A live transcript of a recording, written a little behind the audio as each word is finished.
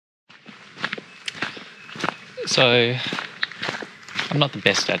So I'm not the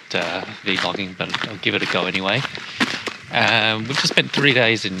best at vlogging, but I'll give it a go anyway. We've just spent 3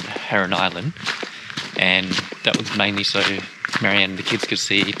 days in Heron Island, and that was mainly so Marianne and the kids could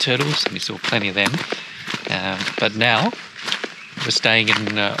see turtles, and we saw plenty of them. But now we're staying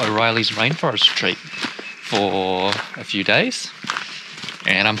in O'Reilly's rainforest retreat for a few days,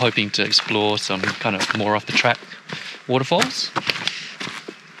 and I'm hoping to explore some kind of more off the track waterfalls.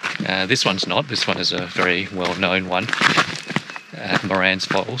 This one's not. This one is a very well-known one, Morans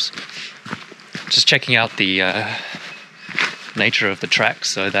Falls. Just checking out the nature of the track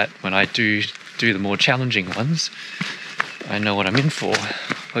so that when I do the more challenging ones, I know what I'm in for.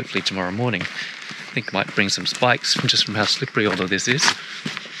 Hopefully tomorrow morning. I think I might bring some spikes just from how slippery all of this is.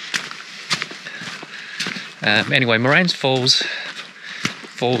 Anyway, Morans Falls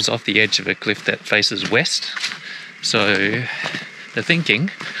falls off the edge of a cliff that faces west. So the thinking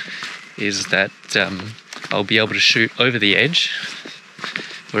is that I'll be able to shoot over the edge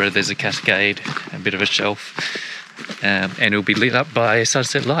where there's a cascade, a bit of a shelf, and it'll be lit up by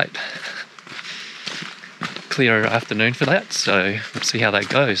sunset light. Clear afternoon for that, so we'll see how that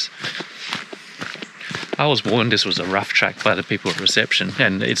goes. I was warned this was a rough track by the people at reception,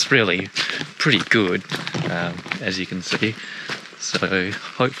 and it's really pretty good, as you can see. So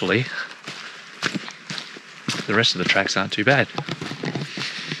hopefully the rest of the tracks aren't too bad.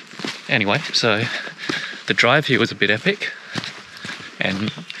 Anyway, so the drive here was a bit epic,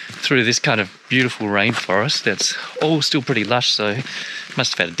 and through this kind of beautiful rainforest that's all still pretty lush, so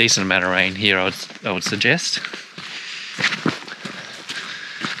must have had a decent amount of rain here, I would suggest.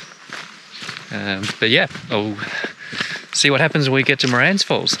 But yeah, I'll see what happens when we get to Morans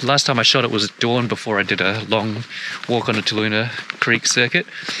Falls. Last time I shot it was at dawn before I did a long walk on the Taluna Creek circuit,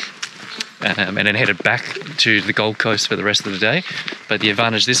 and then headed back to the Gold Coast for the rest of the day. But the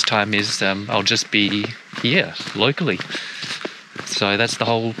advantage this time is I'll just be here, locally. So that's the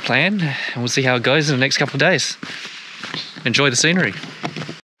whole plan, and we'll see how it goes in the next couple of days. Enjoy the scenery.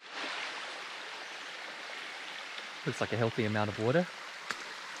 Looks like a healthy amount of water.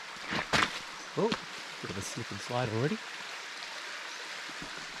 Oh, bit of a slip and slide already.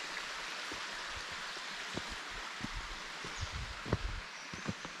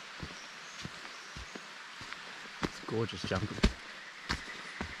 It's gorgeous jungle.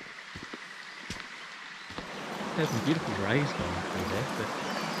 There's some beautiful rays going through there, but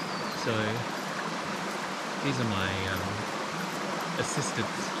so these are my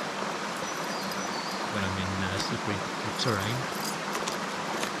assistants when I'm in slippery terrain.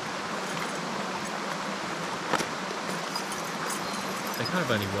 They kind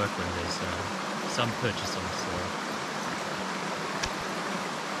of only work when there's some purchase on the soil.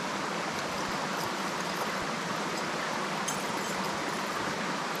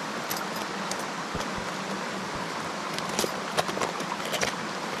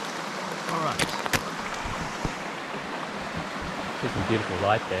 Alright. There's some beautiful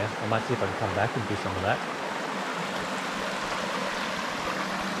light there. I might see if I can come back and do some of that.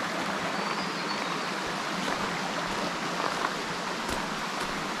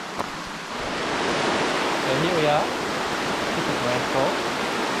 So here we are. This is Morans Falls.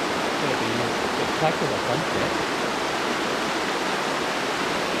 It's going to be a spectacular sunset.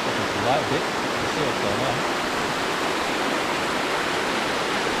 Looking some light a bit. Let's see what's going on.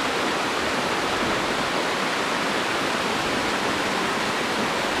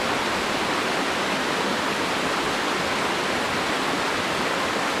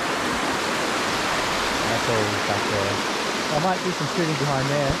 That's all back there. I might do some shooting behind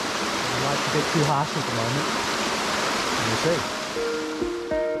there. It's a bit too harsh at the moment. We'll see.